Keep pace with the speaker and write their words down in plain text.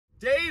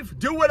Dave,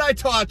 do what I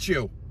taught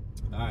you.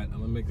 All right, I'm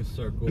gonna make a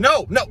circle.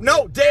 No,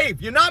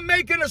 Dave, you're not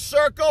making a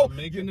circle. I'm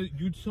making it.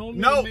 You told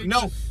me. No, to make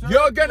a circle.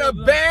 you're gonna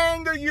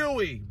bang a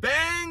Yui.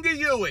 Bang a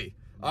Yui.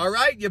 All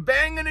right, you're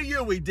banging a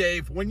Yui,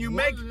 Dave. When you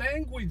what make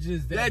language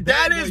is that?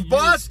 that is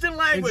Boston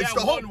language. Is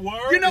that one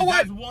word? You know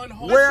what?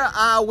 Where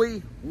are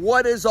we?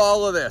 What is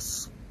all of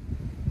this?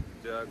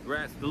 The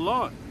grass, the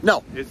lawn.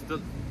 No, It's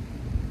the.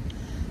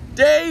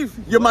 Dave,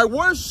 you're my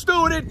worst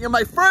student. You're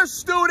my first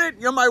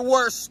student. You're my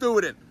worst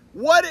student.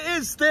 What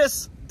is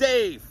this,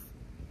 Dave?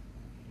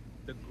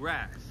 The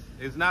grass.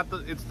 It's not the.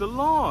 It's the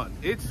lawn.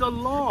 It's a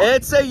lawn.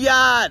 It's a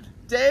yard.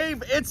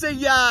 Dave, it's a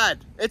yard.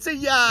 It's a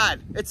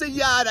yard. It's a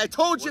yard. I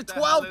told you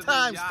 12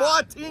 times,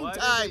 14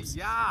 times.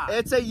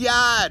 It's a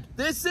yard.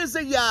 This is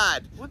a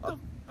yard. What the?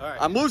 All right.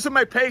 I'm losing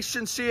my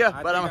patience here,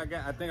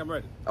 I think I'm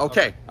ready.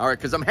 Okay. All right,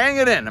 because I'm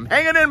hanging in. I'm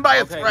hanging in by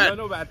a thread.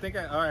 No, but I think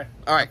all right.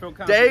 All right. I feel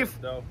Dave,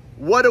 though.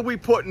 what are we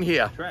putting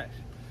here? Trash.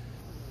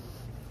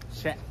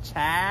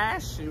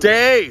 Trash.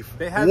 Dave,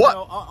 They have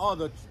what?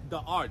 The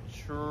art.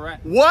 Trash.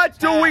 What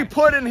do we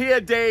put in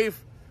here,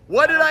 Dave?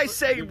 What did I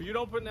say? If you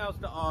don't pronounce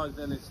the R's,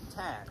 then it's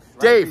trash. Right?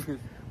 Dave, Because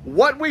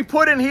what we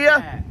put in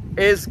here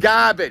is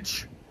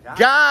garbage.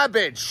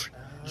 Garbage.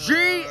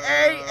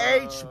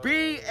 G-A-H-B-A-G-E.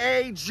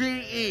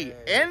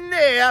 In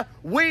there,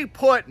 we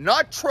put,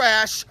 not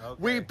trash,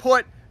 we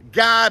put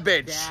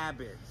garbage.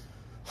 Cabbage.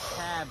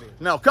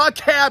 No, not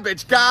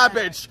cabbage,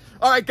 garbage.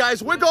 All right,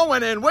 guys, we're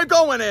going in. We're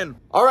going in.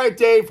 All right,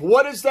 Dave,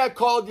 what is that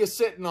called you're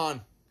sitting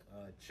on?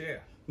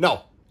 Chair.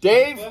 No.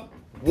 Dave,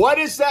 what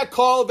is that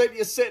called that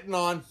you're sitting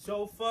on?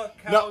 Sofa,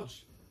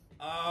 couch,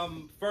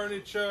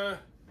 furniture.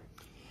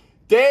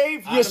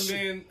 Dave, you're...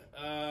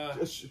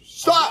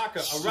 Stop.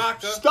 A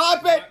rocker.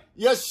 Stop it.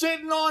 You're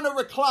sitting on a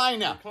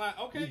recliner.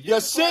 Okay.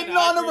 You're sitting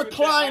on a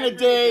recliner,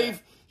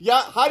 Dave.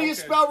 Yeah. How do you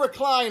spell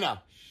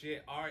recliner?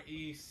 Shit.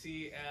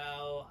 R-E-C-L-I-N-E-R.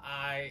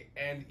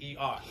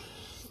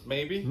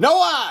 Maybe.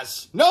 No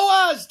R's. No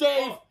R's,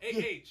 Dave.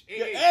 A-H.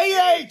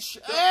 A-H.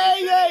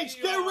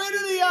 A-H. Get rid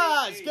of the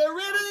R's. Get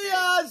rid of the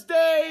R's,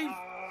 Dave.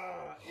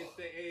 It's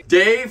the A.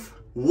 Dave,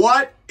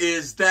 what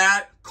is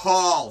that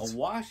called? A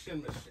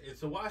washing machine.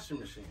 It's a washing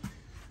machine.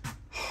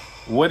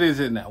 What is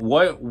it now?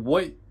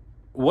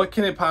 What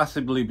can it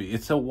possibly be?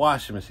 It's a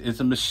washing machine. It's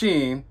a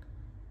machine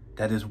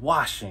that is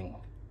washing.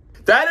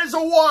 That is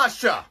a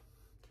washer.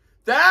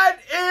 That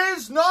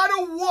is not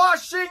a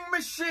washing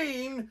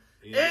machine.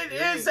 It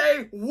is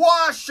a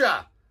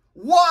washer.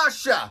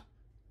 Washer.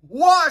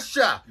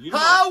 Washer.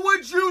 How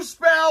would you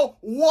spell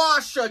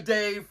washer,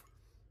 Dave?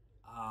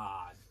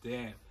 Ah,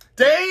 damn.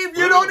 Dave,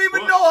 you don't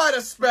even know how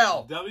to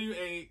spell.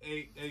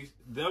 W-A-H.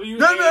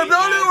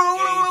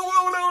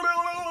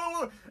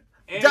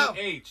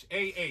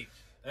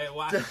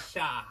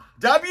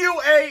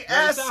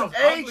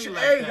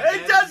 W-A-S-H-A.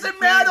 It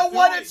doesn't matter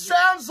what it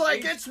sounds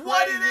like. It's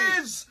what it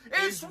is.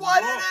 It's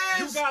what it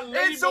is.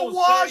 It's a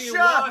washer.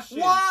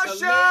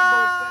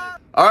 Washer.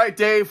 All right,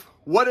 Dave.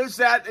 What is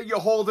that you're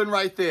holding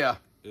right there?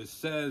 It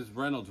says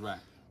Reynolds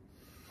Wrap.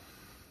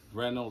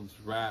 Reynolds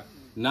Wrap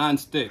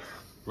non-stick.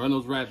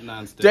 Reynolds Wrap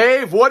non-stick.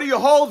 Dave, what are you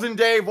holding,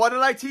 Dave? What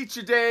did I teach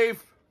you,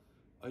 Dave?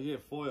 Oh, yeah,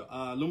 foil.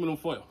 Aluminum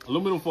foil.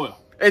 Aluminum foil.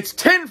 It's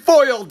tin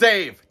foil,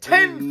 Dave.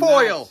 Tin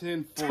foil.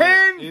 Tin foil.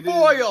 Tin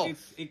foil.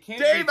 It can't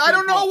Dave, I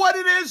don't know what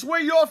it is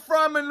where you're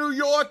from in New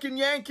York and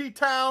Yankee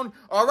Town,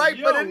 all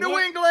right? But in New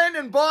England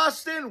and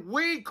Boston,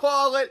 we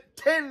call it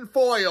tin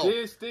foil.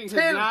 This thing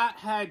has not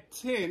had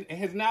tin. It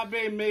has not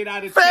been made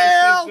out of tin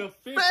since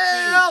the 50s.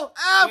 Fail.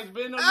 F, it's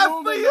been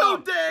F for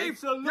you, Dave.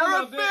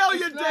 You're a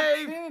failure,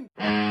 Dave.